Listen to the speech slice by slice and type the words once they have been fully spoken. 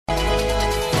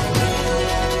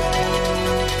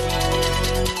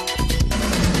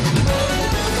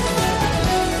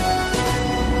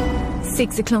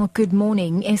6 o'clock, good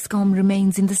morning. Eskom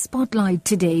remains in the spotlight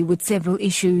today with several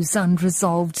issues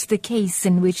unresolved. The case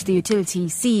in which the utility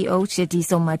CEO,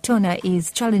 Tshediso Matona,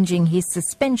 is challenging his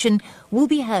suspension will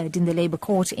be heard in the Labour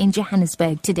Court in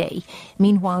Johannesburg today.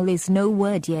 Meanwhile, there's no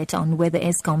word yet on whether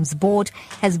Eskom's board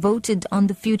has voted on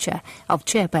the future of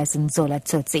Chairperson Zola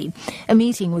Tsotsi. A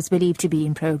meeting was believed to be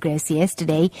in progress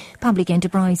yesterday. Public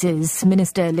Enterprises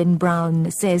Minister Lynn Brown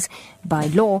says by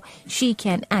law she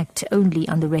can act only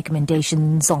on the recommendations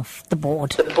of the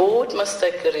board. The board must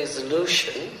take a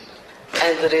resolution,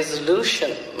 and the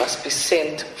resolution must be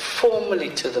sent formally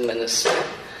to the minister,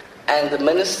 and the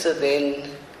minister then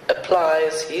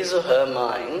applies his or her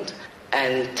mind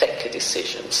and take a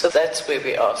decision. So that's where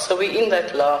we are. So we're in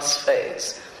that last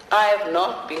phase. I have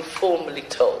not been formally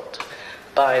told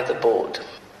by the board.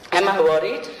 Am I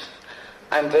worried?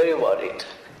 I'm very worried,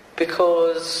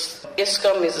 because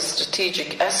Eskom is a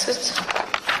strategic asset.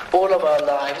 All of our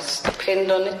lives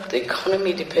depend on it. The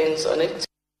economy depends on it.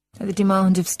 The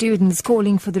demand of students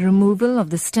calling for the removal of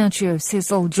the statue of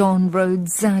Cecil John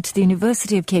Rhodes at the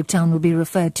University of Cape Town will be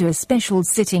referred to a special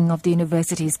sitting of the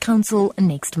university's council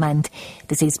next month.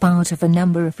 This is part of a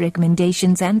number of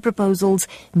recommendations and proposals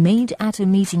made at a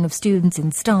meeting of students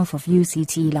and staff of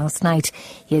UCT last night.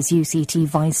 Here's UCT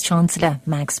Vice-Chancellor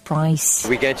Max Price.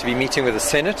 We're going to be meeting with the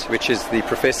Senate, which is the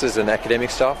professors and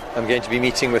academic staff. I'm going to be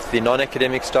meeting with the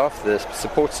non-academic staff, the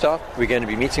support staff. We're going to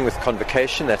be meeting with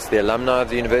Convocation, that's the alumni of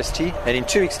the university. And in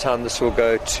 2 weeks' time, this will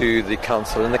go to the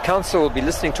council. And the council will be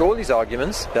listening to all these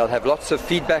arguments. They'll have lots of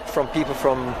feedback from people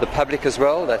from the public as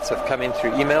well that have come in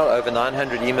through email, over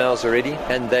 900 emails already,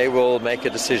 and they will make a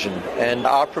decision. And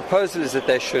our proposal is that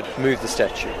they should move the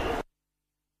statue.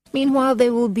 Meanwhile,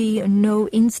 there will be no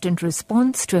instant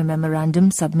response to a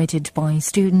memorandum submitted by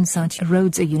students at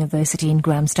Rhodes University in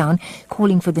Grahamstown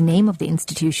calling for the name of the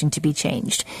institution to be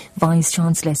changed.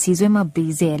 Vice-Chancellor Sizwe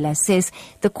Mabizela says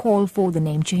the call for the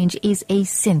name change is a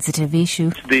sensitive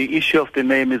issue. The issue of the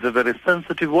name is a very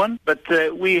sensitive one, but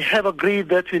we have agreed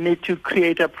that we need to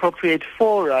create appropriate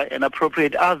fora and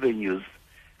appropriate avenues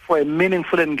for a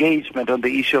meaningful engagement on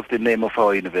the issue of the name of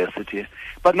our university.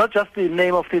 But not just the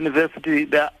name of the university,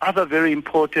 there are other very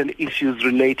important issues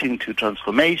relating to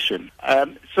transformation.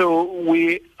 So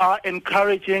we are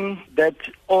encouraging that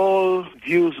all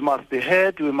views must be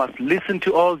heard, we must listen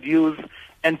to all views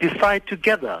and decide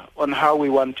together on how we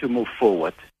want to move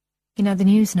forward. In other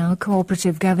news now,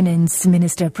 Cooperative Governance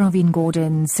Minister Pravin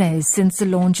Gordhan says since the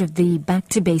launch of the Back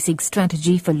to Basics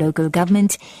strategy for local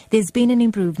government, there's been an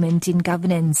improvement in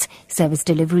governance, service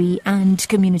delivery and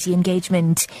community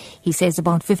engagement. He says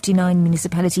about 59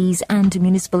 municipalities and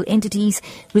municipal entities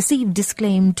received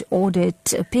disclaimed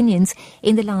audit opinions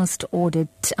in the last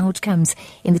audit outcomes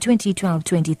in the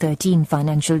 2012-2013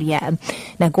 financial year.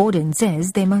 Now, Gordhan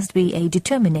says there must be a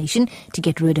determination to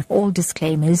get rid of all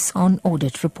disclaimers on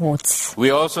audit reports. We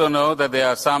also know that there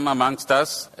are some amongst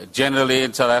us, generally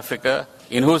in South Africa,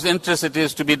 in whose interest it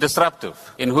is to be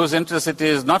disruptive, in whose interest it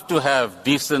is not to have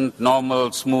decent,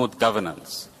 normal, smooth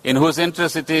governance, in whose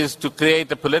interest it is to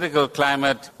create a political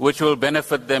climate which will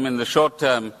benefit them in the short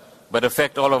term but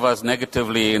affect all of us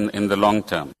negatively in the long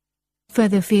term.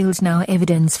 Further afield now,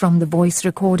 evidence from the voice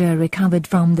recorder recovered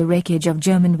from the wreckage of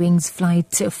Germanwings flight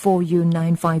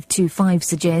 4U9525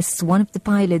 suggests one of the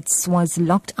pilots was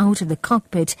locked out of the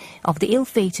cockpit of the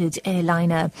ill-fated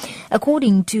airliner.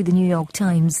 According to the New York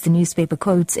Times, the newspaper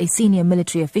quotes a senior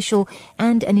military official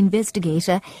and an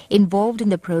investigator involved in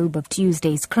the probe of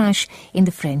Tuesday's crash in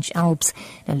the French Alps.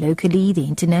 Now, locally, the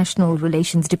International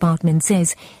Relations Department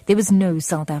says there was no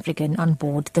South African on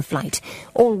board the flight.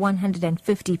 All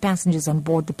 150 passengers on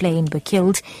board the plane were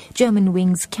killed.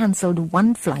 Germanwings cancelled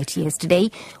one flight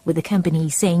yesterday, with the company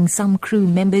saying some crew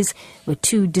members were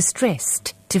too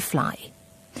distressed to fly.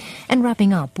 And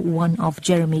wrapping up, one of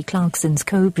Jeremy Clarkson's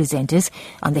co-presenters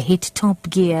on the hit Top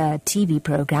Gear TV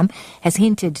program has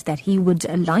hinted that he would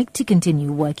like to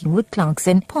continue working with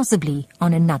Clarkson, possibly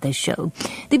on another show.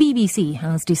 The BBC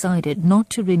has decided not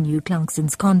to renew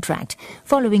Clarkson's contract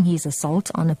following his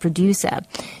assault on a producer.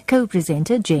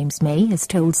 Co-presenter James May has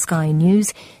told Sky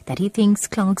News that he thinks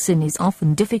Clarkson is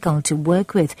often difficult to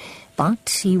work with,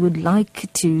 but he would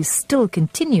like to still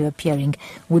continue appearing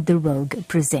with the rogue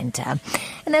presenter.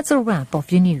 And that's a wrap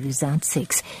of your news at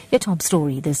 6. Your top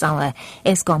story this hour.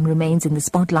 Eskom remains in the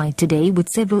spotlight today with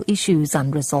several issues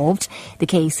unresolved. The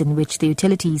case in which the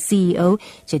utility CEO,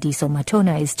 Tshediso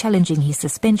Matona, is challenging his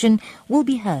suspension will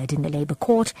be heard in the Labour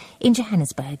Court in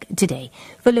Johannesburg today.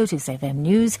 For Lotus FM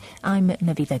News, I'm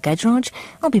NAVITHA GAJRAJ.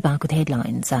 I'll be back with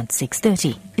headlines at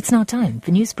 6:30. It's now time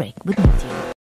for Newsbreak with Matthew.